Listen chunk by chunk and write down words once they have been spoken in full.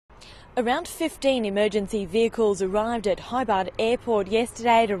Around 15 emergency vehicles arrived at Hobart Airport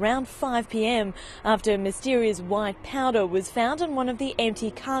yesterday at around 5 p.m. after mysterious white powder was found on one of the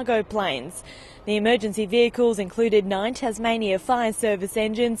empty cargo planes. The emergency vehicles included 9 Tasmania Fire Service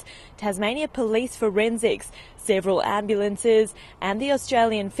engines, Tasmania Police Forensics, several ambulances and the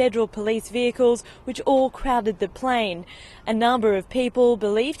Australian Federal Police vehicles, which all crowded the plane. A number of people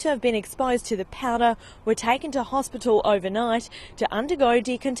believed to have been exposed to the powder were taken to hospital overnight to undergo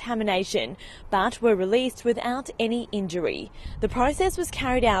decontamination, but were released without any injury. The process was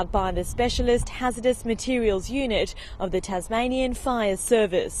carried out by the Specialist Hazardous Materials Unit of the Tasmanian Fire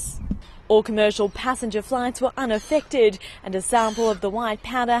Service. All commercial passenger flights were unaffected, and a sample of the white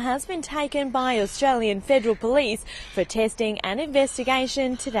powder has been taken by Australian Federal Police for testing and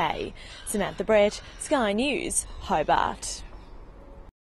investigation today. Samantha Brett, Sky News, Hobart.